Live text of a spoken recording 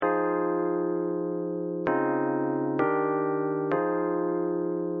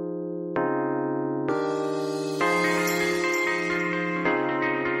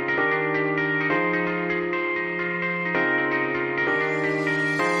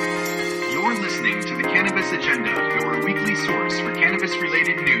Cannabis Agenda, your weekly source for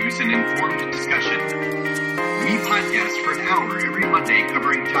cannabis-related news and informed discussion. We podcast for an hour every Monday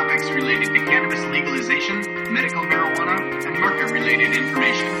covering topics related to cannabis legalization, medical marijuana, and market-related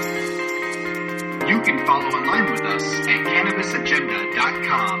information. You can follow online with us at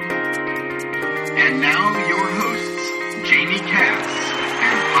cannabisagenda.com. And now, your hosts, Jamie Cass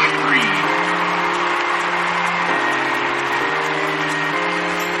and Mike Reed.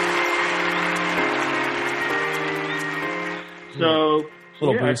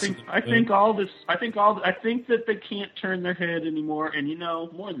 So yeah, I think that they can't turn their head anymore. And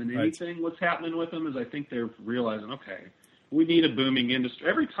more than anything, what's happening with them is I think they're realizing, okay, we need a booming industry.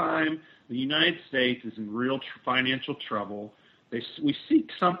 Every time the United States is in real financial trouble, we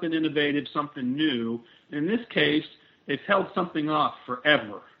seek something innovative, something new. In this case, they've held something off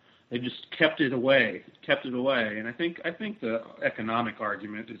forever. They just kept it away. And I think the economic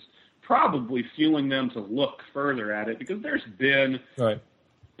argument is probably fueling them to look further at it, because there's been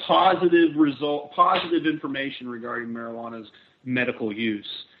positive information regarding marijuana's medical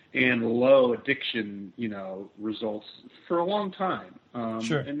use and low addiction, results for a long time.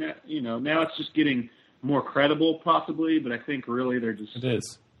 And that, now it's just getting more credible, possibly. But I think really they're just the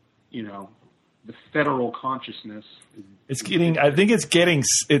federal consciousness. It's getting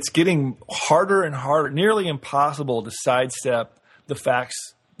harder and harder, nearly impossible to sidestep the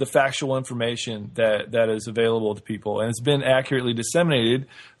factual information that is available to people. And it's been accurately disseminated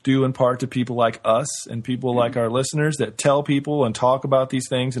due in part to people like us and people like our listeners that tell people and talk about these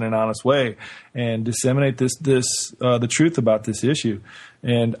things in an honest way and disseminate the truth about this issue.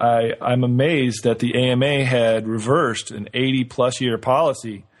 And I'm amazed that the AMA had reversed an 80-plus year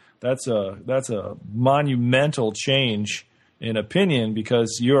policy. That's a monumental change in opinion,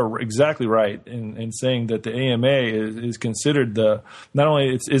 because you're exactly right in saying that the AMA is considered not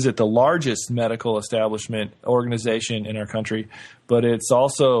only is it the largest medical establishment organization in our country, but it's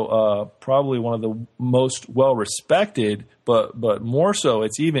also probably one of the most well respected. But more so,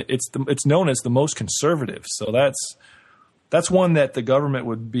 it's known as the most conservative. So that's one that the government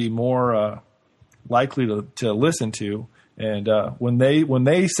would be more likely to listen to. And when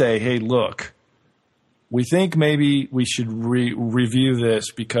they say, hey, look, we think maybe we should review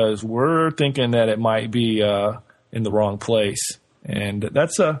this because we're thinking that it might be in the wrong place, and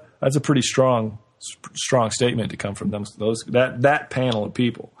that's a pretty strong statement to come from that panel of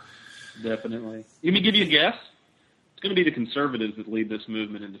people. Definitely. Let me give you a guess. It's going to be the conservatives that lead this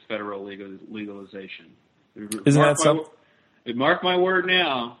movement into federal legalization. Isn't that something? Mark my word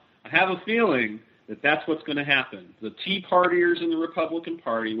now. I have a feeling that's what's going to happen. The Tea Partiers in the Republican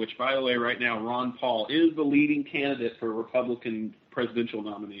Party, which, by the way, right now, Ron Paul is the leading candidate for a Republican presidential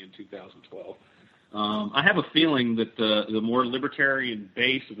nominee in 2012. I have a feeling that the more libertarian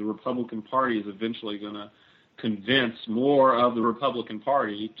base of the Republican Party is eventually going to convince more of the Republican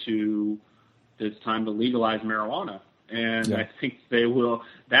Party it's time to legalize marijuana. And I think they will.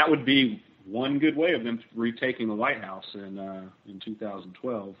 That would be one good way of them retaking the White House in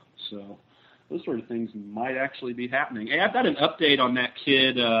 2012. So those sort of things might actually be happening. Hey, I've got an update on that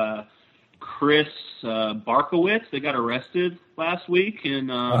kid, Chris Barkowitz. They got arrested last week in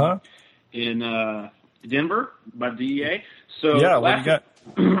Denver by DEA. So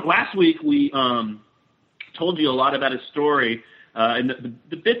last week we told you a lot about his story, and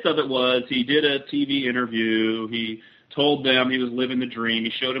the bits of it was he did a TV interview. He told them he was living the dream.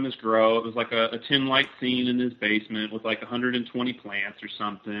 He showed them his grow. It was like a 10-light scene in his basement with like 120 plants or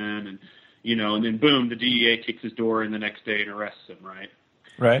something, and and then boom, the DEA kicks his door in the next day and arrests him, right?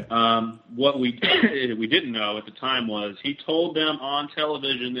 Right. What we didn't know at the time was he told them on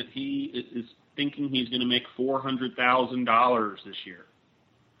television that he is thinking he's going to make $400,000 this year.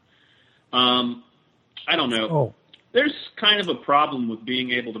 I don't know. Oh. There's kind of a problem with being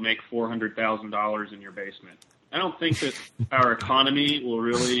able to make $400,000 in your basement. I don't think that our economy will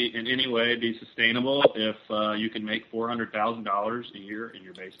really in any way be sustainable if you can make $400,000 a year in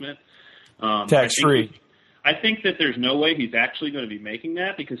your basement. Tax-free. I think that there's no way he's actually going to be making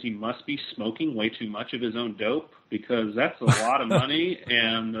that, because he must be smoking way too much of his own dope, because that's a lot of money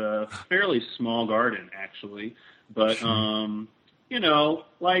and a fairly small garden, actually. But,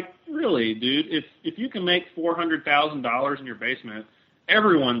 really, dude, if you can make $400,000 in your basement,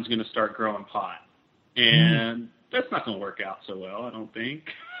 everyone's going to start growing pot. And that's not going to work out so well, I don't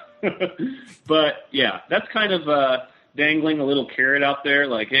think. But, yeah, that's kind of dangling a little carrot out there,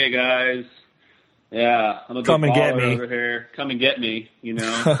 like, hey, guys, I'm a come and get me over here. Come and get me,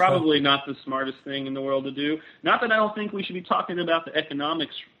 Probably not the smartest thing in the world to do. Not that I don't think we should be talking about the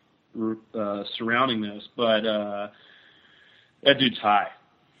economics surrounding this, but that dude's high.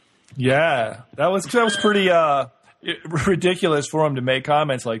 Yeah, that was pretty ridiculous for him to make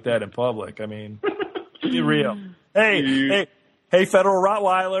comments like that in public. I mean, be real. Hey, federal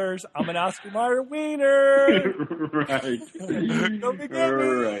Rottweilers, I'm an Oscar Mayer wiener.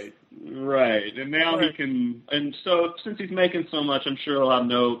 Right. And now he can, and so since he's making so much, I'm sure he'll have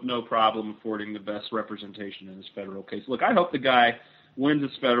no problem affording the best representation in his federal case. Look, I hope the guy wins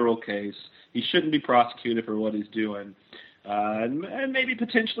his federal case. He shouldn't be prosecuted for what he's doing. And maybe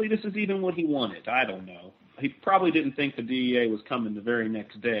potentially this is even what he wanted. I don't know. He probably didn't think the DEA was coming the very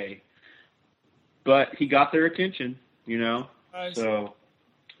next day. But he got their attention, So,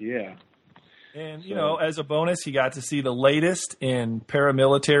 yeah. And, as a bonus, he got to see the latest in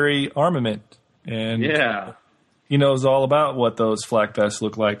paramilitary armament. And he knows all about what those flak vests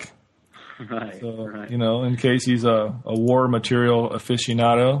look like. Right. So, in case he's a war material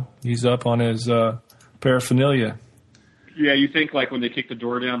aficionado, he's up on his paraphernalia. Yeah, you think like when they kick the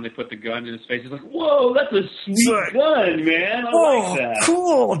door down, they put the gun in his face. He's like, "Whoa, that's a sweet gun, man! I like that.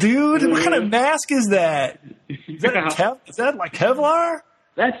 Cool, dude. What kind of mask is that? Is that like Kevlar?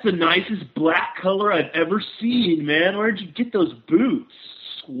 That's the nicest black color I've ever seen, man. Where'd you get those boots?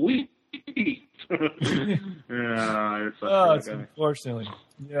 Sweet." It's unfortunately.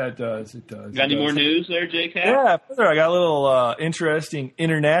 Yeah, it does. Got any more news there, J-Cat? Yeah, brother, I got a little interesting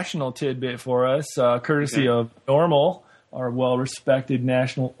international tidbit for us, courtesy of Normal, our well-respected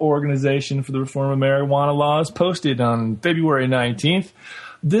national organization for the reform of marijuana laws, posted on February 19th.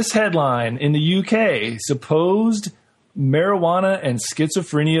 This headline in the UK, supposed marijuana and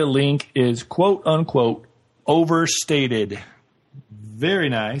schizophrenia link is quote-unquote overstated. Very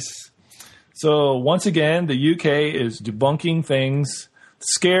nice. So once again, the UK is debunking things,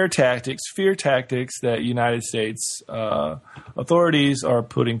 scare tactics, fear tactics that United States authorities are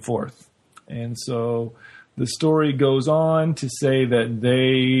putting forth. And so the story goes on to say that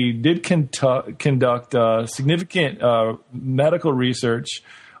they did conduct significant medical research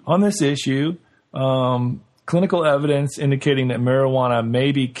on this issue, clinical evidence indicating that marijuana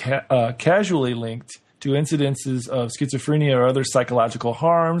may be casually linked to incidences of schizophrenia or other psychological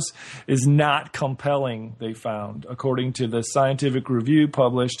harms is not compelling, they found, according to the scientific review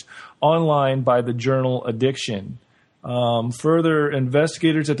published online by the journal Addiction. Further,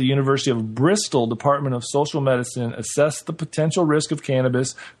 investigators at the University of Bristol Department of Social Medicine assessed the potential risk of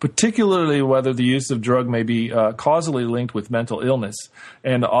cannabis, particularly whether the use of drug may be causally linked with mental illness.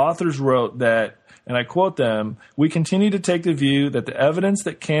 And the authors wrote that, and I quote them, "We continue to take the view that the evidence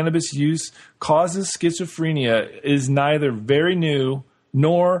that cannabis use causes schizophrenia is neither very new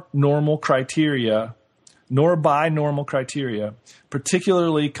nor normal criteria, nor by normal criteria,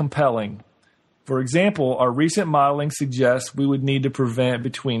 particularly compelling. For example, our recent modeling suggests we would need to prevent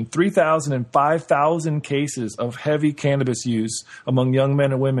between 3,000 and 5,000 cases of heavy cannabis use among young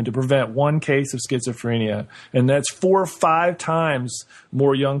men and women to prevent one case of schizophrenia. And that's 4 or 5 times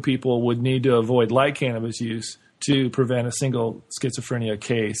more young people would need to avoid light cannabis use to prevent a single schizophrenia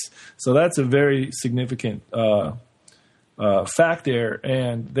case." So that's a very significant fact there,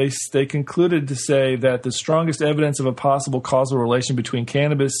 and they concluded to say that the strongest evidence of a possible causal relation between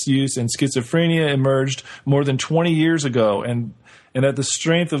cannabis use and schizophrenia emerged more than 20 years ago, and that the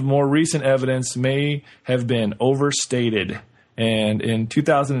strength of more recent evidence may have been overstated. And in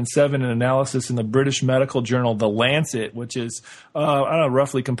 2007, an analysis in the British medical journal The Lancet, which is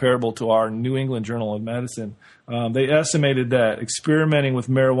roughly comparable to our New England Journal of Medicine, they estimated that experimenting with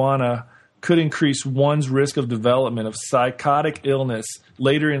marijuana could increase one's risk of development of psychotic illness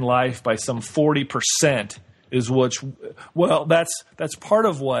later in life by some 40%. That's part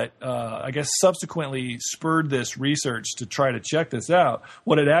of what I guess subsequently spurred this research to try to check this out.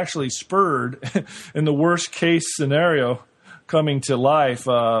 What it actually spurred in the worst case scenario coming to life,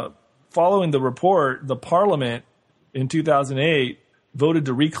 following the report, the Parliament in 2008 voted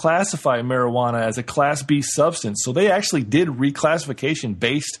to reclassify marijuana as a Class B substance. So they actually did reclassification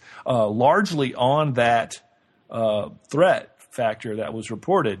based largely on that threat factor that was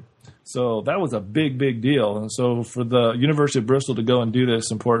reported. So that was a big, big deal. And so for the University of Bristol to go and do this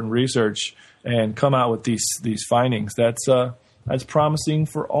important research and come out with these findings, that's promising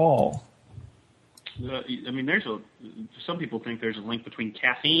for all. I mean, some people think there's a link between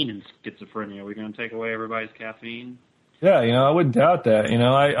caffeine and schizophrenia. Are we going to take away everybody's caffeine? Yeah, I wouldn't doubt that.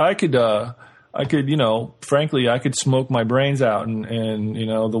 I could, frankly, I could smoke my brains out, and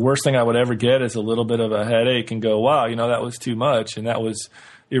the worst thing I would ever get is a little bit of a headache and go, wow, that was too much, and that was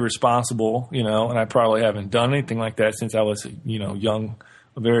irresponsible, and I probably haven't done anything like that since I was, a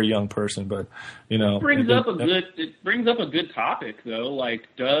very young person. But it brings up a good topic though. Like,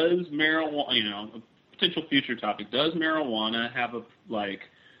 does marijuana, a potential future topic, does marijuana have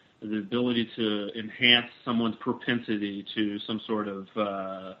the ability to enhance someone's propensity to some sort of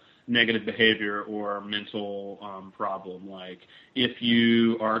negative behavior or mental problem. Like if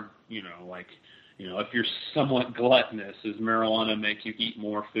you are, if you're somewhat gluttonous, does marijuana make you eat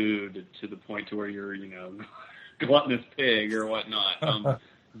more food to the point to where you're, gluttonous pig or whatnot?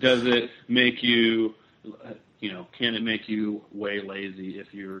 Does it make you, can it make you way lazy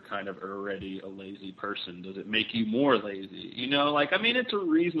if you're kind of already a lazy person? Does it make you more lazy? It's a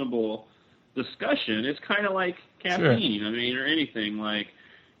reasonable discussion. It's kind of like caffeine, sure. Or anything like,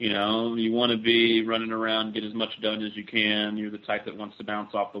 you want to be running around, get as much done as you can. You're the type that wants to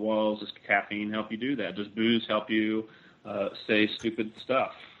bounce off the walls. Does caffeine help you do that? Does booze help you say stupid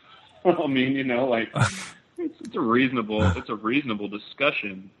stuff? It's a reasonable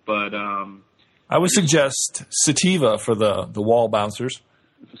discussion. But I would suggest sativa for the wall bouncers.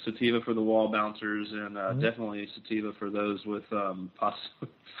 Sativa for the wall bouncers, and definitely sativa for those with possible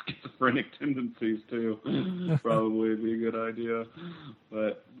schizophrenic tendencies too. Probably would be a good idea.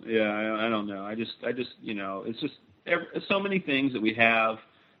 But yeah, I don't know. I just it's just so many things that we have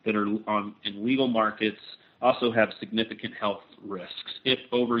that are in legal markets also have significant health risks if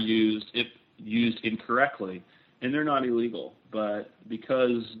overused, if used incorrectly, and they're not illegal. But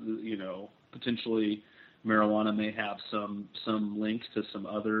because potentially marijuana may have some links to some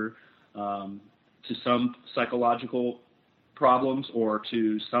other to some psychological problems or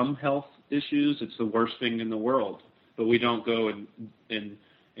to some health issues, it's the worst thing in the world. But we don't go and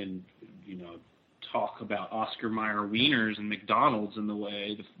talk about Oscar Mayer wieners and McDonald's in the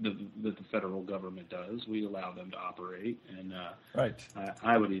way that the federal government does. We allow them to operate, and right.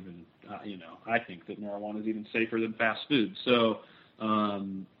 I would even I think that marijuana is even safer than fast food. So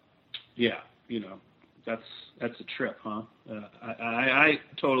that's a trip, huh? I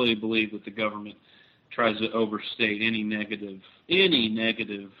totally believe that the government tries to overstate any negative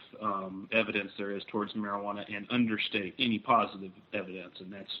evidence there is towards marijuana and understate any positive evidence,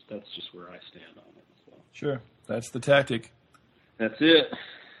 and that's just where I stand on it. So. Sure, that's the tactic. That's it.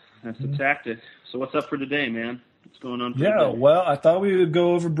 That's the tactic. So what's up for today, man? What's going on? Well, I thought we would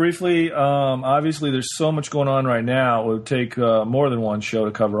go over briefly. Obviously, there's so much going on right now. It would take more than one show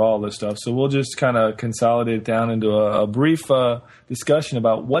to cover all this stuff. So we'll just kind of consolidate it down into a brief discussion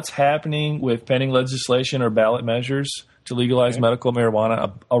about what's happening with pending legislation or ballot measures to legalize medical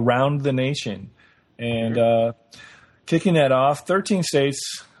marijuana around the nation. And kicking that off, 13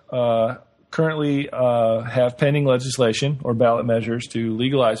 states currently have pending legislation or ballot measures to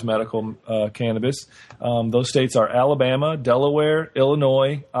legalize medical cannabis. Those states are Alabama, Delaware,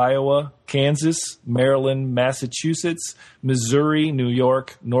 Illinois, Iowa, Kansas, Maryland, Massachusetts, Missouri, New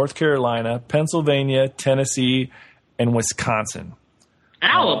York, North Carolina, Pennsylvania, Tennessee, and Wisconsin.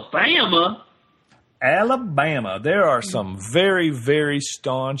 Alabama? Alabama. There are some very, very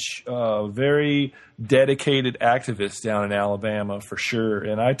staunch, very dedicated activists down in Alabama for sure.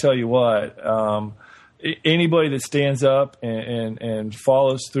 And I tell you what, anybody that stands up and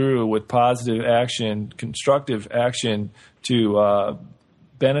follows through with positive action, constructive action to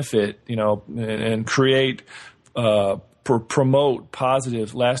benefit, and create, promote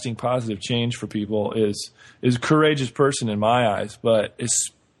positive, lasting positive change for people is a courageous person in my eyes, but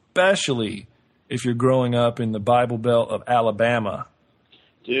especially if you're growing up in the Bible Belt of Alabama.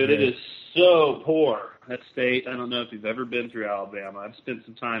 Dude, it is so poor, that state. I don't know if you've ever been through Alabama. I've spent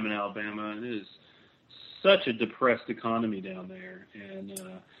some time in Alabama, and it is such a depressed economy down there. And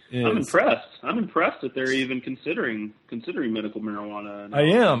I'm impressed. I'm impressed that they're even considering medical marijuana. I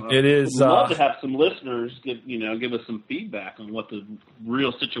am. It is. I'd love to have some listeners give us some feedback on what the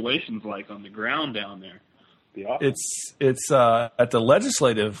real situation's like on the ground down there. Awesome. It's at the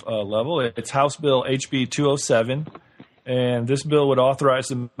legislative level. It's House Bill HB 207, and this bill would authorize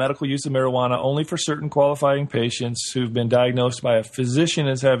the medical use of marijuana only for certain qualifying patients who've been diagnosed by a physician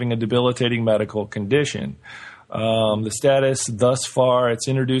as having a debilitating medical condition. The status thus far, it's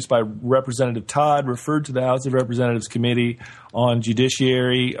introduced by Representative Todd, referred to the House of Representatives Committee on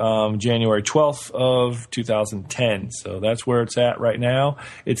Judiciary January 12th of 2010. So that's where it's at right now.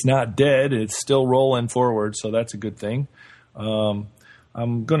 It's not dead. It's still rolling forward, so that's a good thing. I'm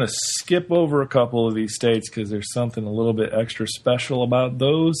going to skip over a couple of these states because there's something a little bit extra special about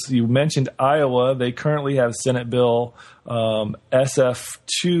those. You mentioned Iowa. They currently have Senate Bill SF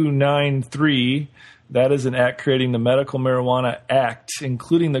 293. That is an act creating the Medical Marijuana Act,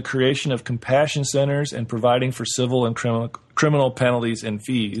 including the creation of compassion centers and providing for civil and criminal penalties and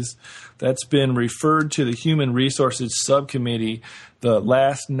fees. That's been referred to the Human Resources Subcommittee. The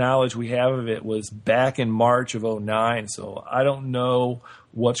last knowledge we have of it was back in March of 2009, so I don't know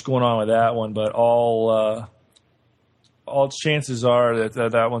what's going on with that one, but all all chances are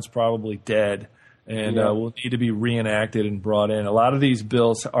that one's probably dead. And will need to be reenacted and brought in. A lot of these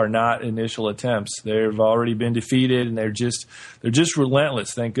bills are not initial attempts; they've already been defeated, and they're just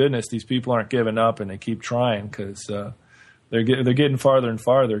relentless. Thank goodness these people aren't giving up, and they keep trying because they're getting farther and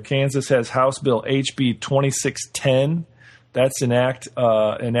farther. Kansas has House Bill HB 2610. That's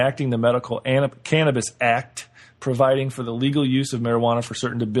enacting the Medical Cannabis Act, providing for the legal use of marijuana for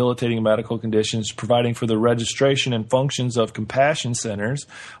certain debilitating medical conditions, providing for the registration and functions of compassion centers,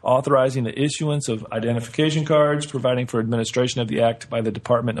 authorizing the issuance of identification cards, providing for administration of the act by the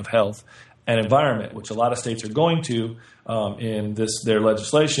Department of Health and Environment, which a lot of states are going to in their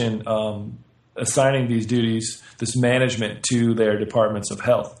legislation, assigning these duties, this management to their departments of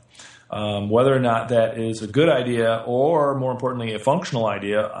health. Whether or not that is a good idea or, more importantly, a functional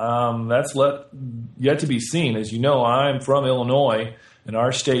idea, that's yet to be seen. As you know, I'm from Illinois, and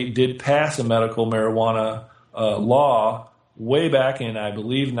our state did pass a medical marijuana law way back in, I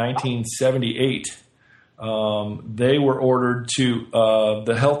believe, 1978. They were ordered to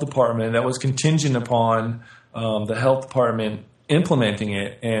the health department, and that was contingent upon the health department implementing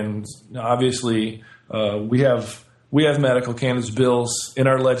it. And obviously, we have medical cannabis bills in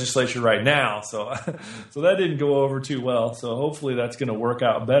our legislature right now, so that didn't go over too well. So hopefully that's going to work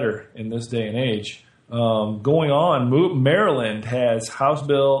out better in this day and age. Going on, Maryland has House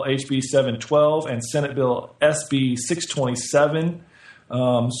Bill HB 712 and Senate Bill SB 627.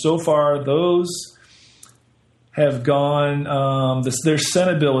 So far, those have gone. Their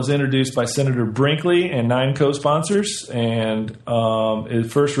Senate bill was introduced by Senator Brinkley and 9 co-sponsors, and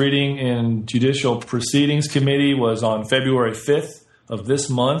its first reading in Judicial Proceedings Committee was on February 5th of this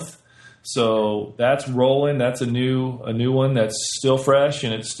month. So that's rolling. That's a new one that's still fresh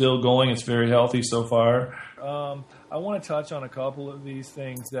and it's still going. It's very healthy so far. I want to touch on a couple of these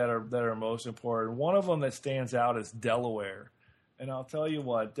things that are most important. One of them that stands out is Delaware, and I'll tell you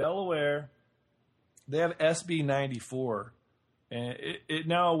what, Delaware. They have SB 94, and it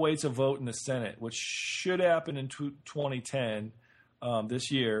now awaits a vote in the Senate, which should happen in 2010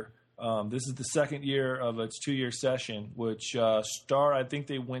 this year. This is the second year of its 2-year session, which I think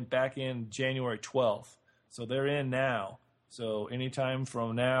they went back in January 12th. So they're in now. So anytime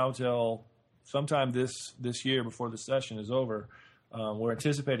from now till sometime this year before the session is over, we're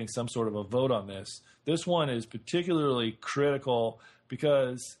anticipating some sort of a vote on this. This one is particularly critical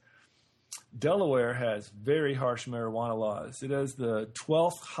because Delaware has very harsh marijuana laws. It has the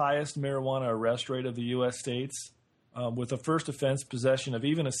 12th highest marijuana arrest rate of the U.S. states, with a first offense possession of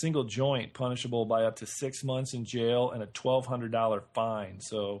even a single joint punishable by up to 6 months in jail and a $1,200 fine.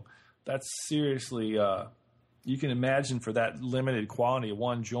 So that's seriously, you can imagine for that limited quantity of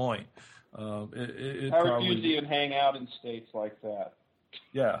one joint. I refuse to even hang out in states like that.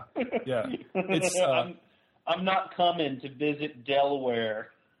 Yeah. It's, I'm not coming to visit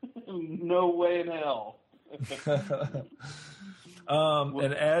Delaware. No way in hell.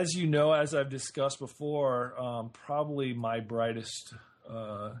 And as you know, as I've discussed before, probably my brightest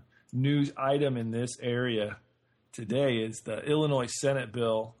news item in this area today is the Illinois Senate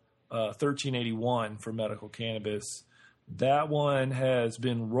Bill 1381 for medical cannabis. That one has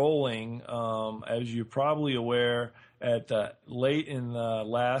been rolling, as you're probably aware, late in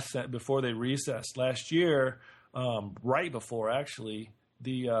the before they recessed last year, right before actually.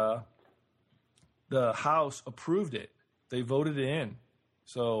 The House approved it. They voted it in.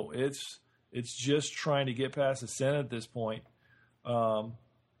 So it's just trying to get past the Senate at this point.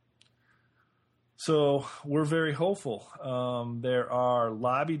 So we're very hopeful. There are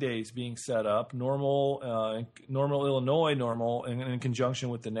lobby days being set up. Normal Illinois normal, in conjunction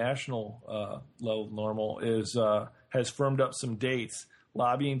with the national level normal, has firmed up some dates.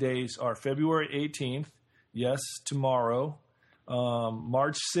 Lobbying days are February 18th. Yes, tomorrow.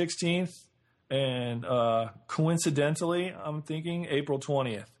 March 16th, and coincidentally, I'm thinking April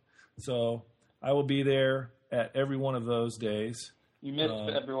 20th. So I will be there at every one of those days. You missed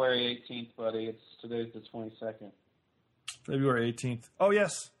February 18th, buddy. Today's the 22nd. February 18th. Oh,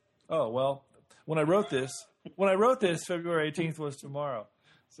 yes. Oh, well, when I wrote this, February 18th was tomorrow.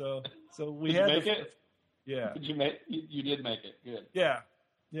 So we had to make it? Yeah. You did make it. Good. Yeah.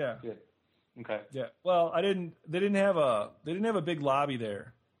 Good. Okay. Yeah. Well, they didn't have a big lobby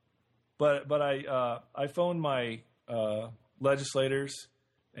there, but I phoned my legislators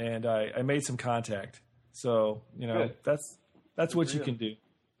and I made some contact. So Good. that's what you can do.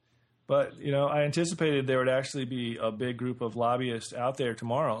 But I anticipated there would actually be a big group of lobbyists out there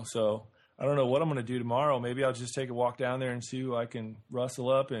tomorrow. So I don't know what I'm going to do tomorrow. Maybe I'll just take a walk down there and see who I can rustle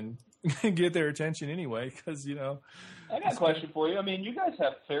up and get their attention anyway, because I got a question for you. I mean, you guys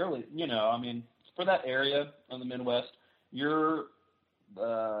have fairly, for that area of the Midwest, your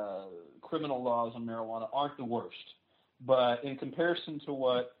criminal laws on marijuana aren't the worst, but in comparison to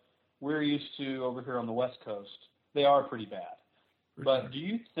what we're used to over here on the West Coast, they are pretty bad. But do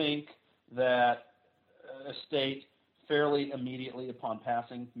you think that a state fairly immediately upon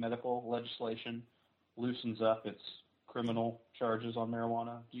passing medical legislation loosens up its criminal charges on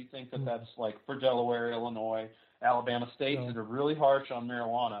marijuana? Do you think that that's like for Delaware, Illinois, Alabama, states that are really harsh on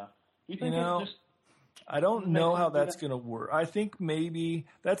marijuana? Do you think I don't know how that's going to work. I think maybe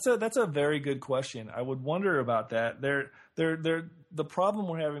that's a very good question. I would wonder about that. The problem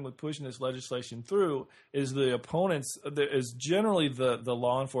we're having with pushing this legislation through is the opponents is generally the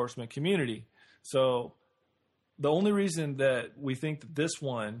law enforcement community. So the only reason that we think that this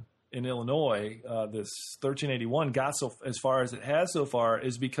one in Illinois, this 1381, got so as far as it has so far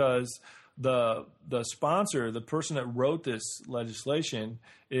is because the sponsor, the person that wrote this legislation,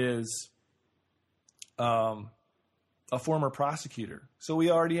 is a former prosecutor. So he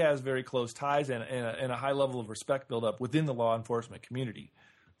already has very close ties and a high level of respect built up within the law enforcement community.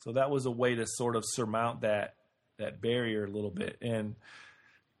 So that was a way to sort of surmount that barrier a little bit. And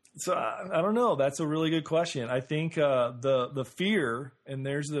so I don't know. That's a really good question. I think the fear, and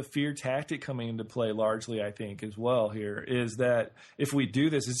there's the fear tactic coming into play largely, I think, as well here, is that if we do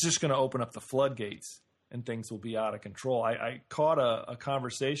this, it's just going to open up the floodgates and things will be out of control. I caught a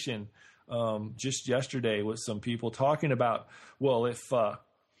conversation just yesterday with some people talking about, well,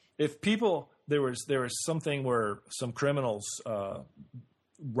 if people there was something where some criminals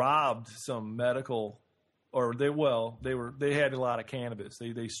robbed some medical, or they had a lot of cannabis.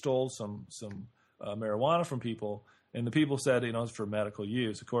 They stole some marijuana from people, and the people said it's for medical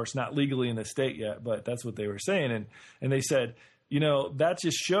use. Of course, not legally in the state yet, but that's what they were saying. And they said that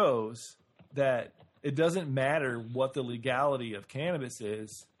just shows that it doesn't matter what the legality of cannabis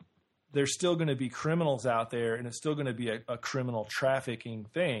is. There's still going to be criminals out there, and it's still going to be a criminal trafficking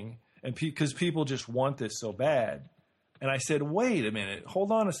thing, and because people just want this so bad. And I said, wait a minute,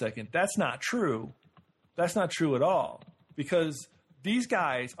 hold on a second. That's not true. That's not true at all, because these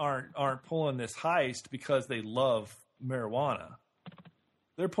guys aren't pulling this heist because they love marijuana.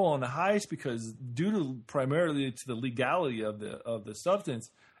 They're pulling the heist because primarily to the legality of the substance,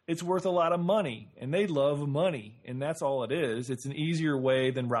 it's worth a lot of money, and they love money, and that's all it is. It's an easier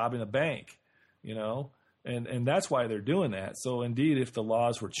way than robbing a bank, and that's why they're doing that. So indeed, if the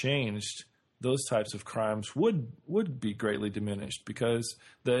laws were changed, those types of crimes would be greatly diminished because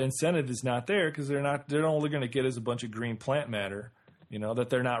the incentive is not there, because they're only going to get us a bunch of green plant matter, that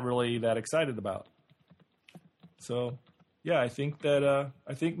they're not really that excited about. So yeah, I think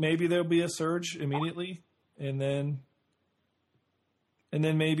maybe there'll be a surge immediately, and then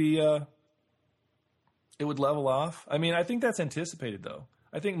maybe it would level off. I mean, I think that's anticipated, though.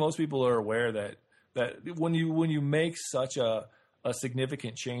 I think most people are aware that when you make such a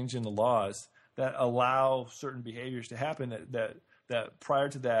significant change in the laws that allow certain behaviors to happen that prior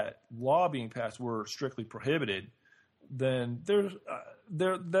to that law being passed were strictly prohibited, then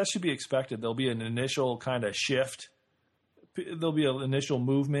that should be expected. There'll be an initial kind of shift. There'll be an initial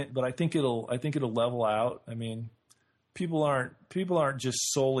movement, but I think it'll level out. I mean, people aren't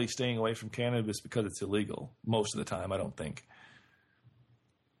just solely staying away from cannabis because it's illegal most of the time, I don't think.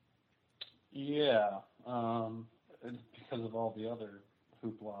 Yeah, it's because of all the other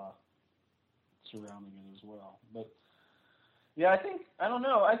hoopla surrounding it as well. But yeah, I don't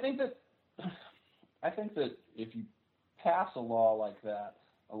know. I think that if you pass a law like that,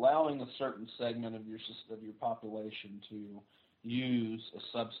 allowing a certain segment of your population to use a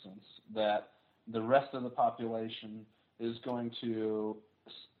substance that the rest of the population is going to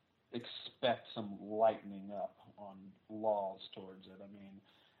expect some lightening up on laws towards it. I mean,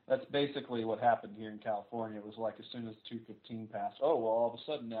 that's basically what happened here in California. It was like as soon as 215 passed, all of a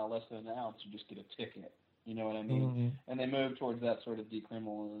sudden now less than an ounce you just get a ticket. You know what I mean? Mm-hmm. And they moved towards that sort of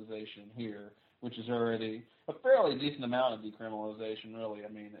decriminalization here, which is already a fairly decent amount of decriminalization, really. I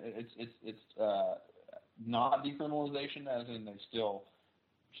mean, it's not decriminalization as in you still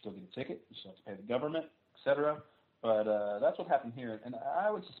get a ticket, you still have to pay the government, etc. But that's what happened here, and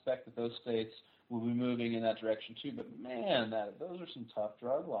I would suspect that those states will be moving in that direction too. But man, those are some tough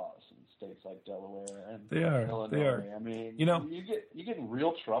drug laws in states like Delaware and Illinois. They are. I mean, you get in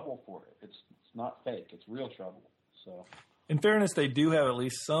real trouble for it. It's not fake. It's real trouble. So, in fairness, they do have at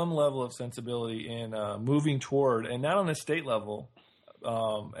least some level of sensibility in moving toward, and not on the state level,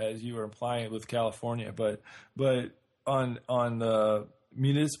 as you were implying with California, but on the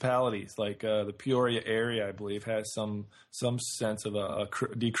municipalities like the Peoria area, I believe, has some sense of a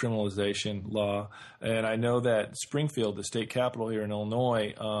decriminalization law, and I know that Springfield, the state capital here in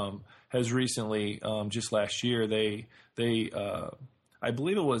Illinois, has recently, just last year, they I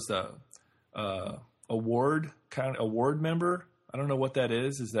believe it was a ward member. I don't know what that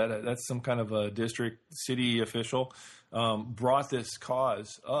is. Is that's some kind of a district city official brought this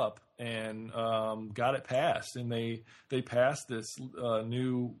cause up and got it passed, and they passed this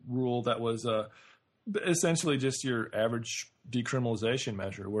new rule that was essentially just your average decriminalization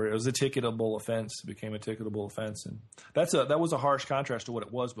measure, where it was a ticketable offense, became a ticketable offense, and that was a harsh contrast to what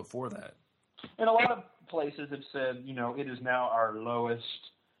it was before that. And a lot of places have said, it is now our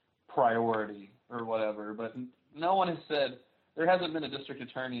lowest priority or whatever, but no one has said. There hasn't been a district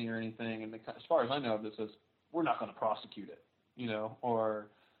attorney or anything, and as far as I know, that says we're not going to prosecute it, or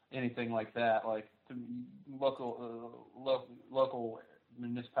anything like that. Like local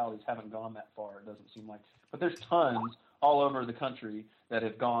municipalities haven't gone that far. It doesn't seem like, but there's tons all over the country that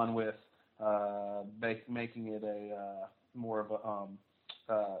have gone with making it a more of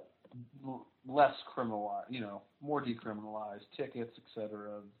a less criminalized, more decriminalized, tickets,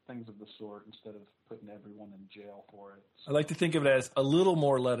 etc., things of the sort, instead of putting everyone in jail for it. So, I like to think of it as a little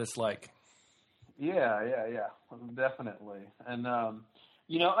more lettuce-like. Yeah, definitely. And I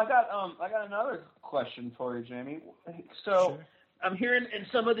got another question for you, Jamie. So sure. I'm hearing in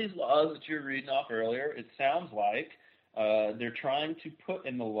some of these laws that you're reading off earlier, it sounds like they're trying to put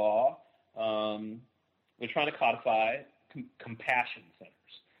in the law, they're trying to codify compassion centers.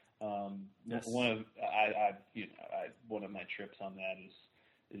 Yes. One of my trips on that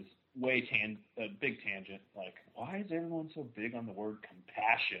is a big tangent. Like, why is everyone so big on the word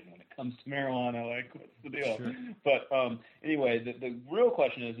compassion when it comes to marijuana? Like, what's the deal? Sure. But anyway, the real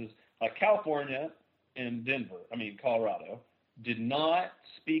question is like California and Colorado did not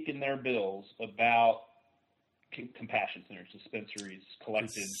speak in their bills about compassion centers, dispensaries,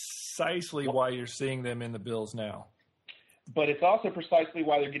 collected. Precisely why you're seeing them in the bills now. But it's also precisely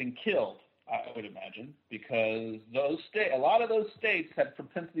why they're getting killed, I would imagine, because a lot of those states have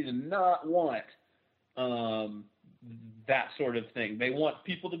propensity to not want that sort of thing. They want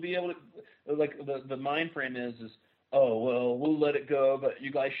people to be able to, like, the mind frame is, oh, well, we'll let it go, but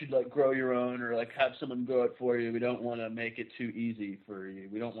you guys should, like, grow your own or, like, have someone grow it for you. We don't want to make it too easy for you.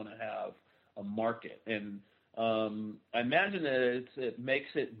 We don't want to have a market. And I imagine that it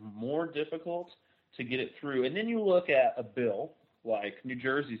makes it more difficult to get it through. And then you look at a bill like New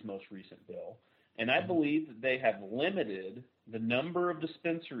Jersey's most recent bill, and I believe that they have limited the number of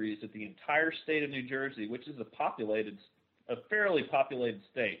dispensaries that the entire state of New Jersey, which is a fairly populated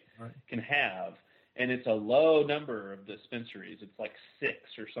state, right, can have. And it's a low number of dispensaries. It's like 6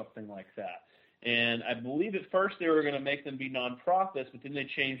 or something like that. And I believe at first they were going to make them be nonprofits, but then they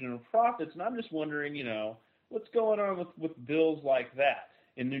changed them to profits. And I'm just wondering, what's going on with bills like that?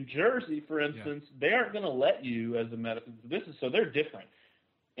 In New Jersey, for instance, They aren't going to let you as a medical business, so they're different.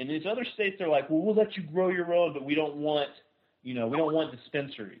 In these other states, they're like, well, we'll let you grow your own, but we don't want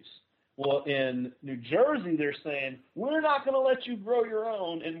dispensaries. Well, in New Jersey, they're saying, we're not going to let you grow your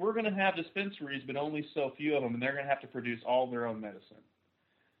own, and we're going to have dispensaries, but only so few of them, and they're going to have to produce all their own medicine.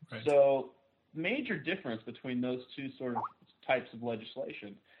 Right. So, major difference between those two sort of types of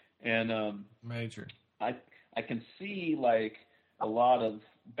legislation. And major. I can see, like, a lot of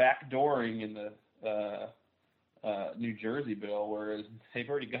backdooring in the New Jersey bill, whereas they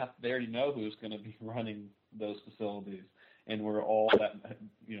already know who's going to be running those facilities and where all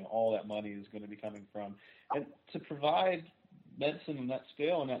that money is going to be coming from. And to provide medicine on that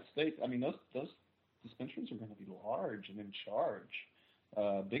scale in that state, I mean, those dispensaries are going to be large and in charge,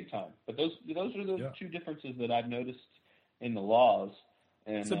 big time. But those are the two differences that I've noticed in the laws.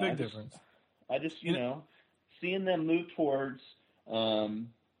 And it's a big difference. I just, seeing them move towards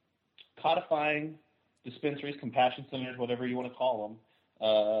codifying dispensaries, compassion centers, whatever you want to call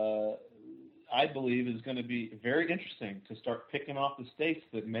them, I believe is going to be very interesting to start picking off the states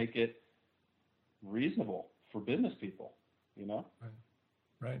that make it reasonable for business people,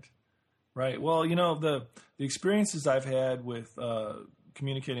 Right. Well, the experiences I've had with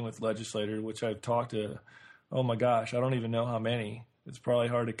communicating with legislators, which I've talked to, oh my gosh, I don't even know how many. It's probably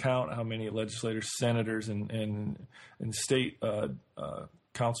hard to count how many legislators, senators, and state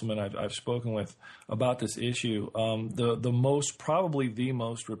councilmen I've spoken with about this issue. The most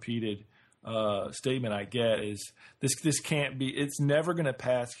repeated statement I get is this can't be. It's never going to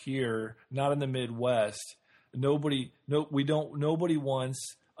pass here. Not in the Midwest. Nobody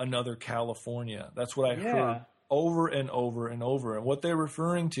wants another California. That's what I heard over and over and over. And what they're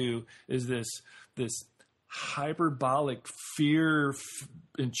referring to is this hyperbolic fear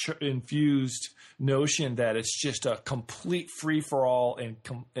infused notion that it's just a complete free for all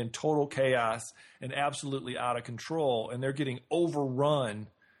and total chaos and absolutely out of control, and they're getting overrun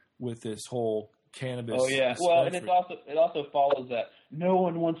with this whole cannabis. Oh yeah, well, and it also follows that no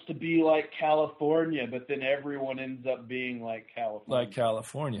one wants to be like California, but then everyone ends up being like California. Like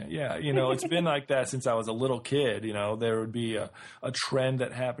California, yeah. It's been like that since I was a little kid. There would be a trend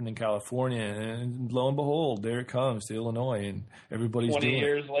that happened in California, and lo and behold, there it comes to Illinois, and everybody's 20 doing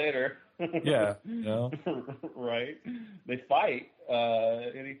years it. later. Yeah, Right. They fight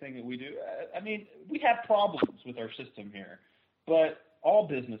anything that we do. I mean, we have problems with our system here, but all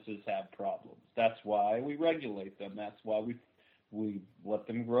businesses have problems. That's why we regulate them. That's why we let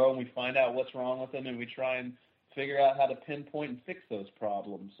them grow, and we find out what's wrong with them, and we try and figure out how to pinpoint and fix those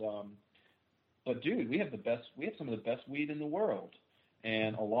problems. But dude, we have some of the best weed in the world,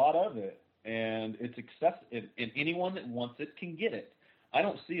 and a lot of it, and it's accessible, and anyone that wants it can get it. I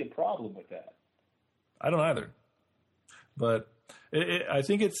don't see a problem with that. I don't either, but I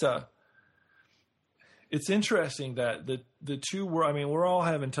think it's interesting that the two we're all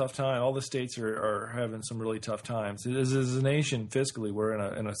having tough time. All the states are having some really tough times. As a nation, fiscally, we're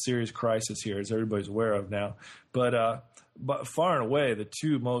in a serious crisis here, as everybody's aware of now. But far and away, the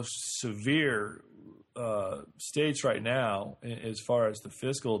two most severe states right now, as far as the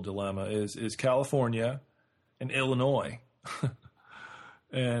fiscal dilemma, is California and Illinois.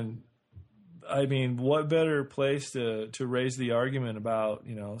 And I mean, what better place to raise the argument about,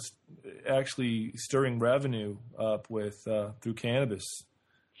 actually stirring revenue up with through cannabis?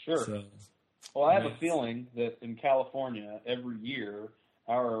 Sure. So, well, I have a feeling that in California, every year,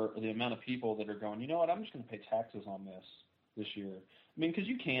 the amount of people that are going, you know what, I'm just going to pay taxes on this year. I mean, because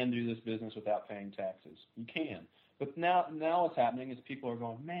you can do this business without paying taxes. You can. But now what's happening is people are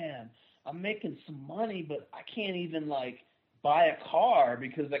going, man, I'm making some money, but I can't even, buy a car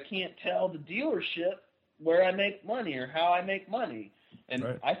because I can't tell the dealership where I make money or how I make money. And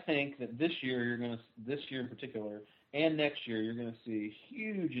right. I think that this year in particular, and next year, you're going to see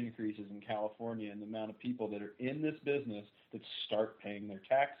huge increases in California in the amount of people that are in this business that start paying their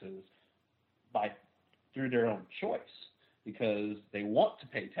taxes through their own choice, because they want to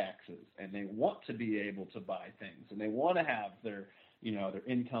pay taxes and they want to be able to buy things and they want to have their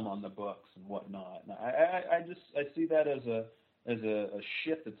income on the books and whatnot. And I see that as a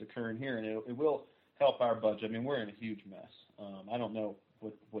shift that's occurring here, and it will help our budget. I mean, we're in a huge mess. I don't know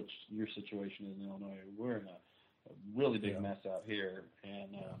what your situation is in Illinois. We're in a really big mess out here,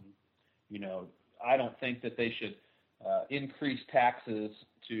 and I don't think that they should increase taxes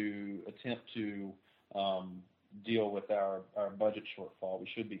to attempt to deal with our budget shortfall. We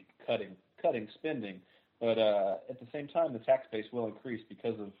should be cutting spending. But at the same time, the tax base will increase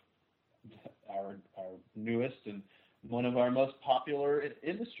because of our newest and one of our most popular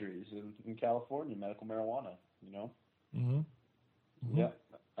industries in California, medical marijuana. Mm-hmm. Mm-hmm. Yeah,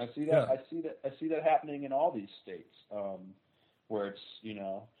 I see that. Yeah. I see that happening in all these states where it's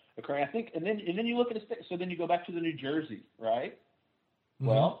occurring. I think, and then you look at a state. So then you go back to the New Jersey, right? Mm-hmm.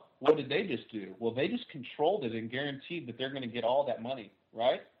 Well, what did they just do? Well, they just controlled it and guaranteed that they're going to get all that money,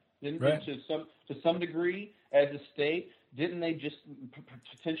 right? Right. To some degree, as a state, didn't they just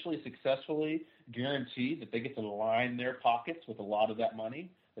potentially successfully guarantee that they get to line their pockets with a lot of that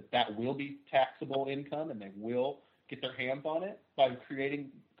money, that will be taxable income, and they will get their hands on it by creating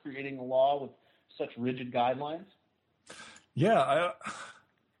a law with such rigid guidelines? Yeah,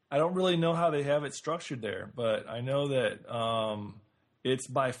 I don't really know how they have it structured there, but I know that it's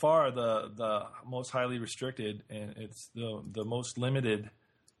by far the most highly restricted, and it's the most limited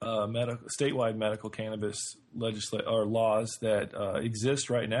statewide medical cannabis or laws that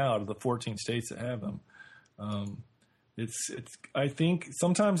exist right now out of the 14 states that have them. I think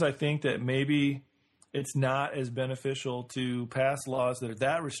that maybe it's not as beneficial to pass laws that are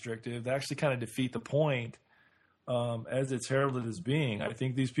that restrictive. They actually kind of defeat the point as it's heralded as being. I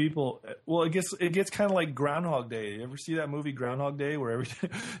think these people, it gets kind of like Groundhog Day. You ever see that movie Groundhog Day, where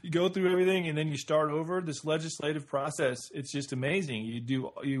you go through everything and then you start over? This legislative process, it's just amazing.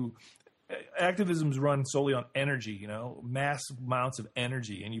 Activism's run solely on energy, mass amounts of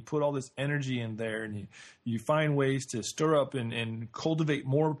energy, and you put all this energy in there, and you find ways to stir up and cultivate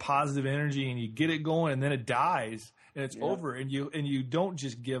more positive energy, and you get it going, and then it dies. And it's over, and you don't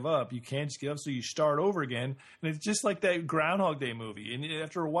just give up. You can't just give up, so you start over again. And it's just like that Groundhog Day movie. And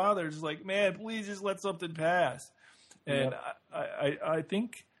after a while, they're just like, man, please just let something pass. And I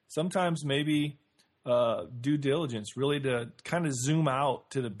think sometimes maybe due diligence, really to kind of zoom out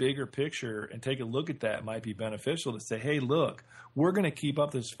to the bigger picture and take a look at that might be beneficial to say, hey, look, we're going to keep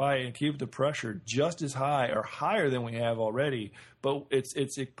up this fight and keep the pressure just as high or higher than we have already. But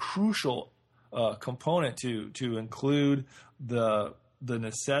it's a crucial component to include the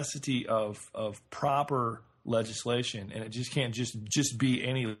necessity of proper legislation, and it just can't just be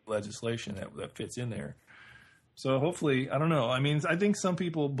any legislation that fits in there. So hopefully, I don't know. I mean, I think some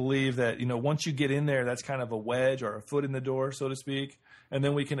people believe that, once you get in there, that's kind of a wedge or a foot in the door, so to speak, and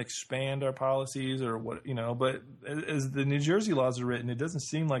then we can expand our policies or what, but as the New Jersey laws are written, it doesn't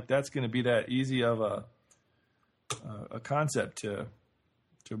seem like that's going to be that easy of a concept to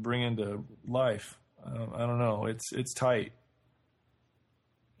bring into life. I don't know. It's tight.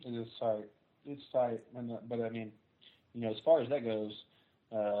 It is tight. It's tight. But I mean, as far as that goes,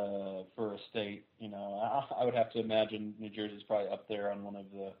 for a state, I would have to imagine New Jersey's probably up there on one of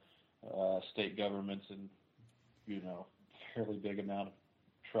the state governments in, fairly big amount of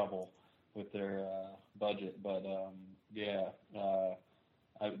trouble with their budget. But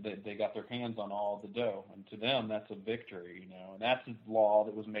they got their hands on all the dough, and to them that's a victory, and that's a law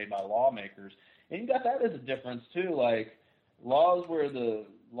that was made by lawmakers. And you got that as a difference too, like laws where the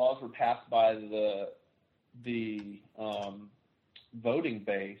laws were passed by the voting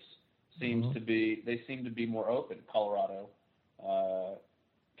base seems to be, they seem to be more open. Colorado,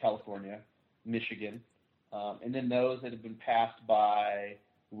 California, Michigan, and then those that have been passed by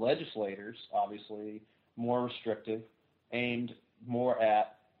legislators, obviously more restrictive, aimed more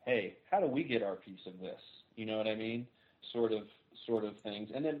at, hey, how do we get our piece of this? You know what I mean? Sort of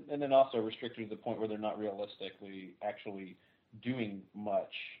things, and then also restricted to the point where they're not realistically actually doing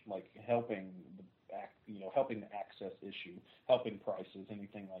much, like helping the access issue, helping prices,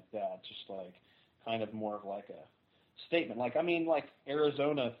 anything like that. Just like kind of more of like a statement. Like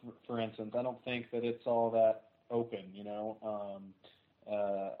Arizona, for instance, I don't think that it's all that open.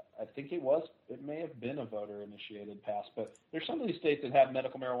 I think it may have been a voter-initiated pass, but there's some of these states that have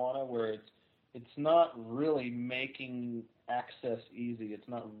medical marijuana where it's not really making access easy. It's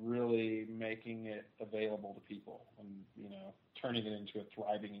not really making it available to people and, turning it into a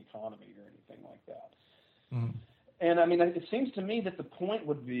thriving economy or anything like that. Mm. And, I mean, it seems to me that the point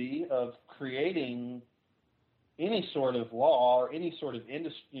would be of creating any sort of law or any sort of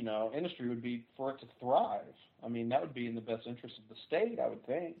industry would be for it to thrive. I mean, that would be in the best interest of the state, I would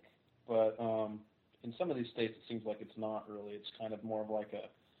think. But in some of these states, it seems like it's not really. It's kind of more of like they're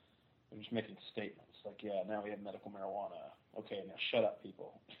just making statements. Like, yeah, now we have medical marijuana. Okay, now shut up,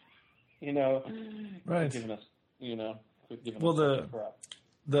 people. Right. Giving us, well,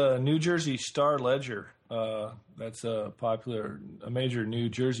 the New Jersey Star-Ledger, that's a major New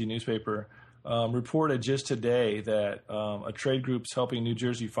Jersey newspaper, reported just today that a trade group's helping New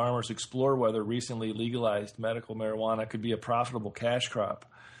Jersey farmers explore whether recently legalized medical marijuana could be a profitable cash crop.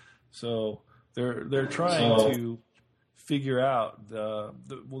 So they're trying to figure out. The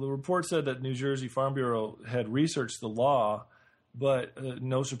report said that New Jersey Farm Bureau had researched the law, but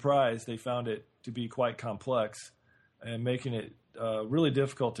no surprise, they found it to be quite complex and making it really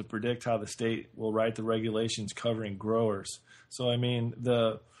difficult to predict how the state will write the regulations covering growers. So, I mean,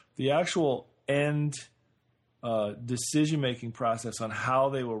 the actual end decision-making process on how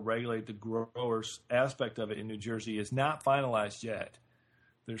they will regulate the growers aspect of it in New Jersey is not finalized yet.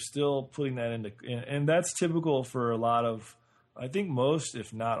 They're still putting that into, and that's typical for a lot of, I think most,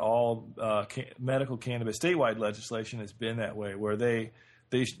 if not all, medical cannabis statewide legislation has been that way, where they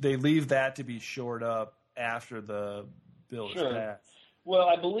leave that to be shored up after the bill is passed. Well,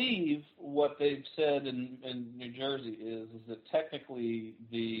 I believe what they've said in New Jersey is that technically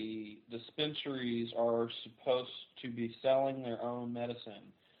the dispensaries are supposed to be selling their own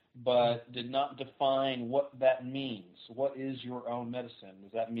medicine, but did not define what that means. What is your own medicine?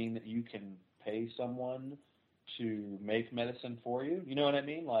 Does that mean that you can pay someone to make medicine for you? You know what I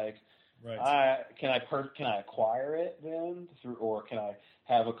mean? Like, right. Can I acquire it then or can I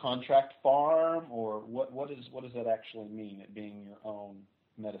have a contract farm, or what does that actually mean? It being your own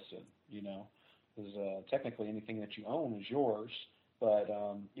medicine, because technically anything that you own is yours. But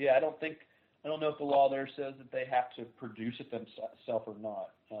I don't know if the law there says that they have to produce it themselves or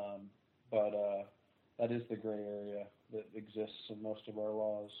not. But that is the gray area that exists in most of our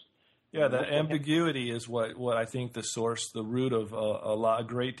laws. Yeah, the ambiguity is what I think the root of a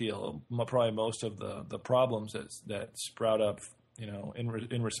great deal, probably most of the problems that sprout up,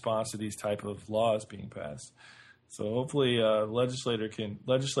 in response to these type of laws being passed. So hopefully, legislature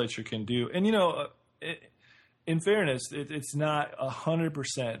can do. And in fairness, it's not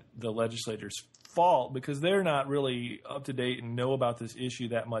 100% the legislature's fault because they're not really up to date and know about this issue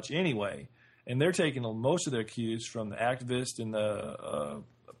that much anyway. and they're taking most of their cues from the activists and the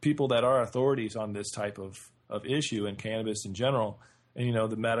people that are authorities on this type of issue and cannabis in general, and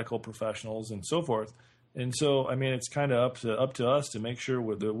the medical professionals and so forth. And so, I mean, it's kind of up to us to make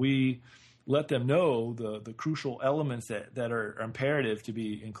sure that we let them know the crucial elements that are imperative to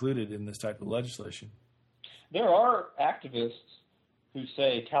be included in this type of legislation. There are activists who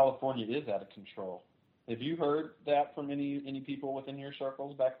say California is out of control. Have you heard that from any people within your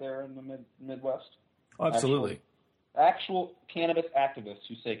circles back there in the Midwest? Oh, absolutely. Actual cannabis activists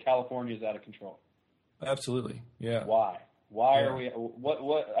who say California is out of control. Absolutely, yeah. Why? Why are we?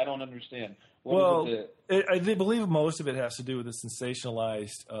 What? I don't understand. I believe most of it has to do with the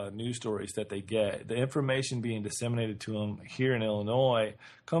sensationalized news stories that they get. The information being disseminated to them here in Illinois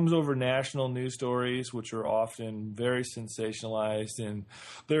comes over national news stories, which are often very sensationalized. And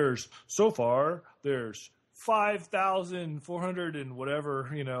there's 5,400 and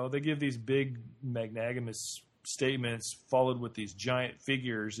whatever. They give these big magnanimous statements followed with these giant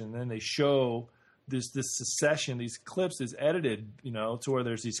figures, and then they show this succession, these clips is edited, to where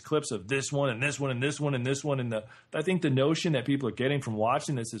there's these clips of this one and this one and this one and this one. And I think the notion that people are getting from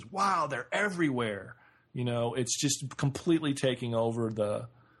watching this is, wow, they're everywhere. It's just completely taking over the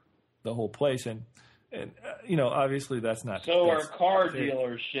whole place. And obviously that's not. So are car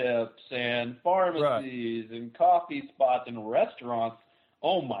dealerships and pharmacies and coffee spots and restaurants.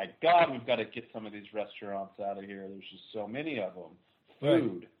 Oh my God, we've got to get some of these restaurants out of here. There's just so many of them.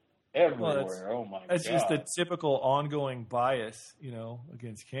 Food. Right. Everywhere. Oh my God. That's just the typical ongoing bias,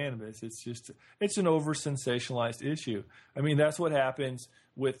 against cannabis. It's an over sensationalized issue. I mean, that's what happens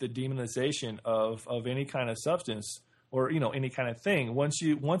with the demonization of any kind of substance or, any kind of thing. Once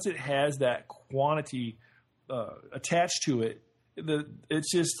it has that quantity attached to it,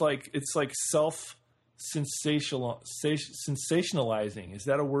 it's like sensationalizing. Is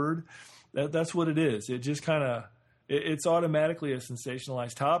that a word? That's what it is. It just kind of. It's automatically a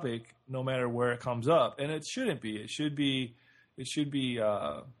sensationalized topic, no matter where it comes up, and it shouldn't be. It should be.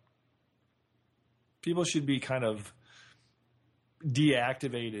 People should be kind of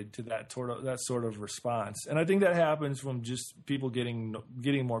deactivated to that sort of response, and I think that happens from just people getting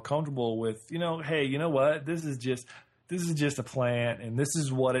more comfortable with, hey, you know what? This is just a plant, and this is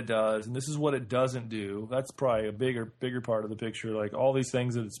what it does, and this is what it doesn't do. That's probably a bigger part of the picture, like all these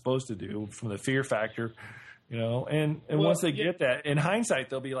things that it's supposed to do from the fear factor. And once they get that, in hindsight,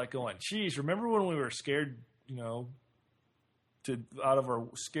 they'll be like going, geez, remember when we were scared, out of our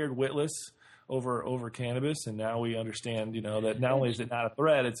scared witless over cannabis, and now we understand, that not only is it not a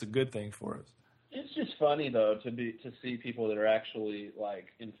threat, it's a good thing for us. It's just funny though to see people that are actually like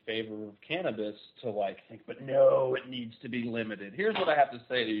in favor of cannabis to think, but no, it needs to be limited. Here's what I have to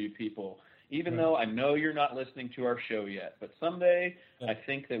say to you people. Even though I know you're not listening to our show yet, but someday I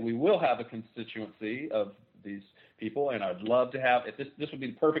think that we will have a constituency of these people, and I'd love to have. If this would be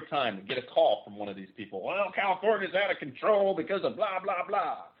the perfect time to get a call from one of these people. Well, California's out of control because of blah blah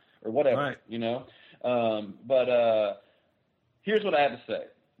blah or whatever, right. But here's what I have to say.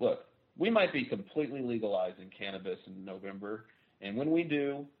 Look, we might be completely legalizing cannabis in November, and when we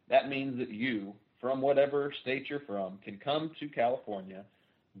do, that means that you, from whatever state you're from, can come to California,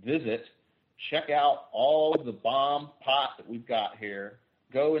 visit. Check out all of the bomb pot that we've got here.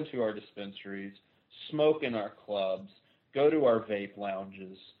 Go into our dispensaries, smoke in our clubs, go to our vape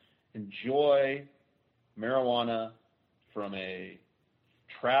lounges, enjoy marijuana from a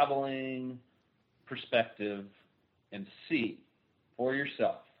traveling perspective, and see for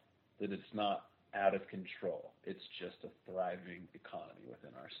yourself that it's not out of control. It's just a thriving economy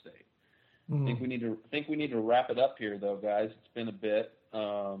within our state. I think we need to wrap it up here, though, guys. It's been a bit.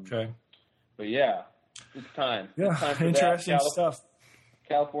 Okay. But yeah, it's time. Yeah, it's time for interesting stuff.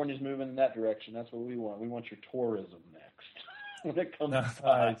 California's moving in that direction. That's what we want. We want your tourism next. When it comes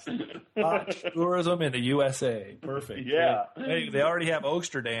to tourism in the USA. Perfect. Yeah. Hey, they already have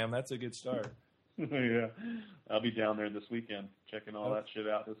Oaksterdam. That's a good start. Yeah. I'll be down there this weekend, checking all that shit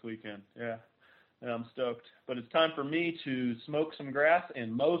out this weekend. Yeah. I'm stoked. But it's time for me to smoke some grass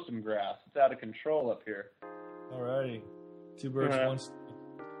and mow some grass. It's out of control up here. All righty. Two birds, one stone.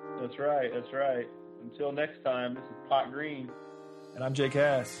 That's right. Until next time, this is Pot Green. And I'm Jay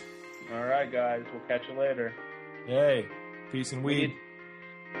Cass. All right, guys. We'll catch you later. Hey, peace and weed.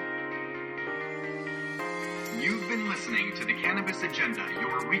 You've been listening to the Cannabis Agenda,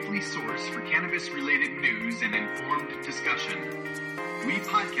 your weekly source for cannabis-related news and informed discussion. We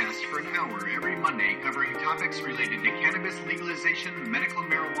podcast for an hour every Monday covering topics related to cannabis legalization, medical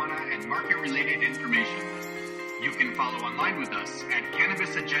marijuana, and market-related information. You can follow online with us at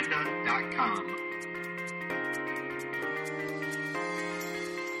cannabisagenda.com.